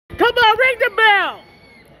Come on, ring the bell.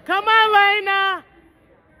 Come on, Lena.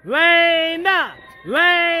 Lena.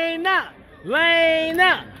 Lena.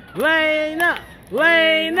 Lena. Lena.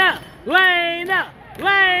 Lena. Lena.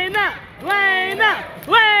 Lena. Lena.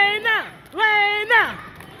 Lena. Lena.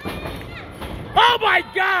 Oh my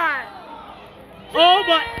God. Oh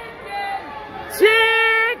my.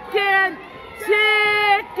 Chicken.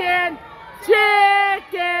 Chicken.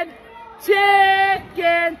 Chicken.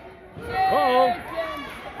 Chicken. Uh-oh.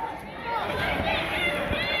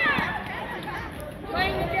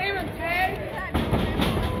 Playing the game, okay?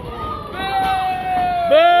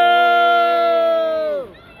 Boo!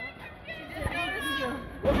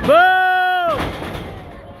 Boo!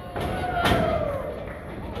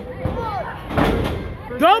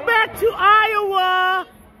 Go back to Iowa!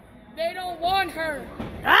 They don't want her.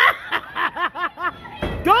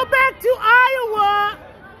 Go back to Iowa!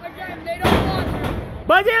 Again, they don't want her.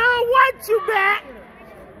 But they don't want you back!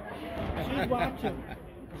 She's watching.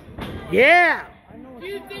 Yeah! Do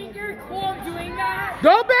you think you're cool doing that?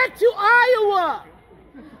 Go back to Iowa!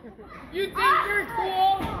 You think you're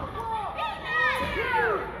cool?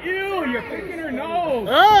 Ew, you're picking her nose.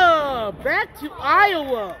 Oh, back to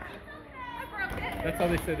Iowa! That's how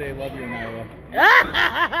they said they love you in Iowa.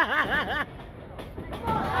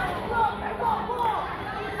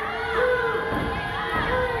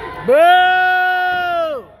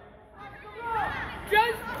 Boo!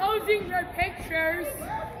 Just posing your pictures.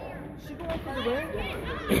 She going for the win?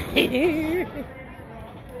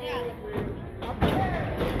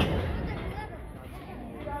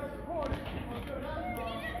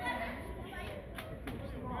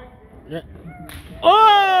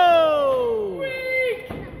 Oh!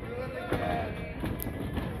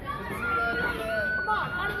 Come on,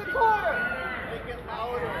 out of the corner.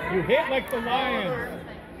 You hit like the Lions.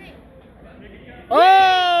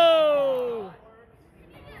 Oh!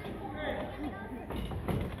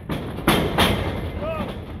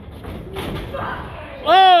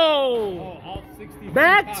 Oh! All 60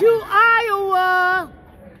 Back to Iowa!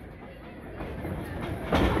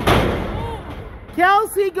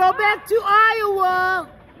 Kelsey, go back to Iowa!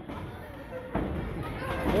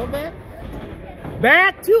 Go back.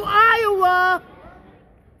 Back to Iowa!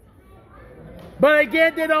 But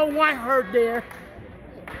again, they don't want her there.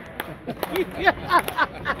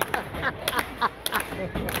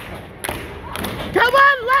 Come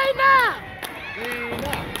on, Lena!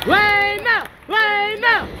 Lena!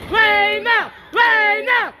 Lena! Lena!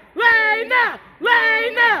 Lena! Lena!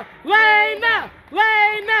 Lena! Lena!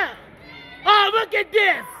 Lena! Oh, look at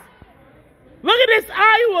this! Look at this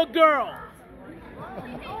Iowa girl!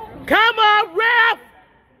 Come on, ref!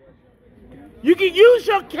 You can use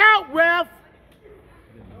your count, ref!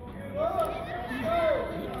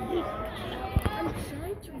 I'm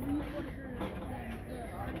trying to read what her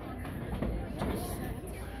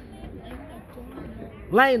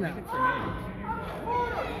Lena.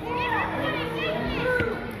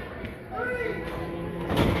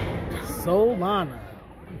 Solana.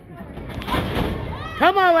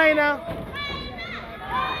 Come on, Lena.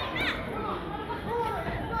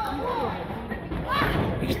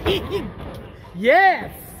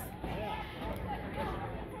 Yes.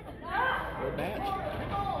 Good match.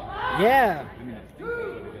 Yeah.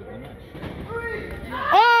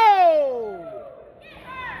 Oh!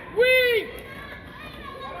 Weak!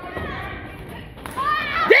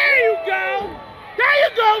 There you go! There you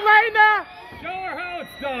go, Lena! Show her how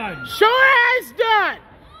it's done. Show her how it's done!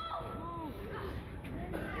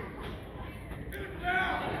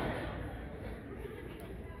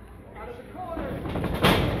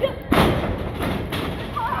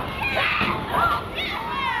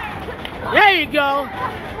 There you go!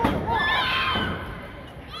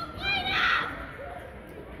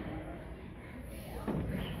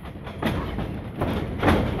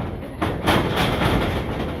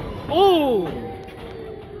 Ooh!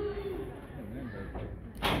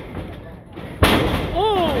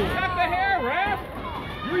 Ooh! Cut the hair, ref.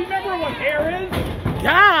 You remember what hair is?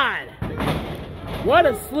 God! What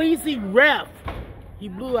a sleazy ref! He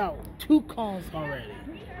blew out 2 calls already.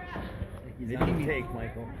 He's on take,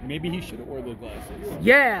 Michael. Maybe he should have worn the glasses.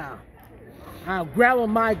 Yeah! I'll grab on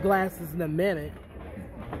my glasses in a minute.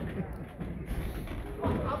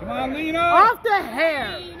 Come on, Lena. Off the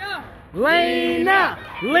hair! Lena! Lena!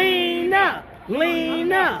 Lena!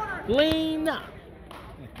 Lena! Lena!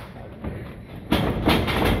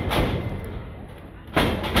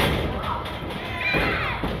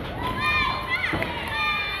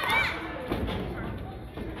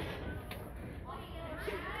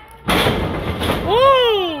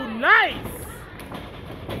 Ooh, nice!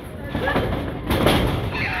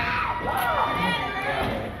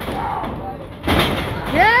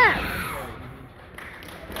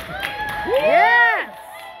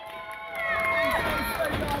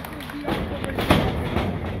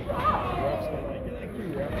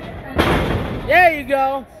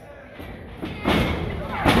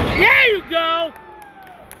 There you go.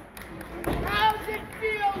 How's it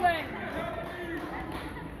feeling?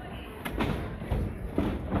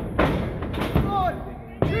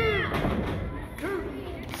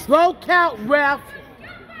 Slow count, ref.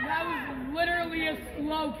 That was literally a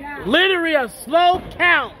slow count. Literally a slow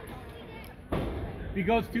count. If he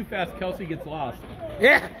goes too fast, Kelsey gets lost.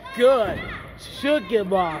 Yeah, good. Should get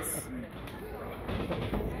lost.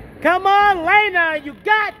 Come on, Lena, you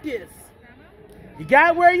got this. You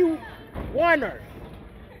got where you want her.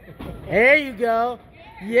 There you go.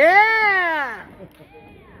 Yeah.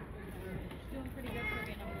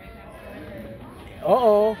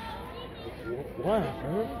 Uh-oh. What?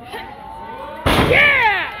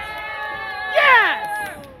 Yes!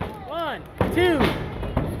 Yes! 1, 2.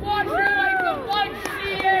 Watch her like the fuck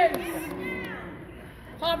she is.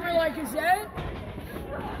 Pop her like his head.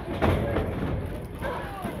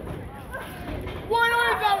 What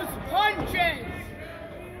are those punches?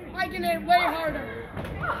 I can hit way harder.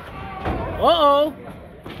 Uh-oh.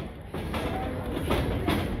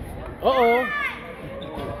 Uh-oh.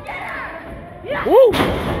 Woo!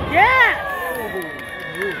 Yes!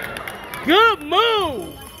 Good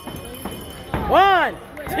move! 1,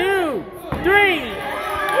 2, 3.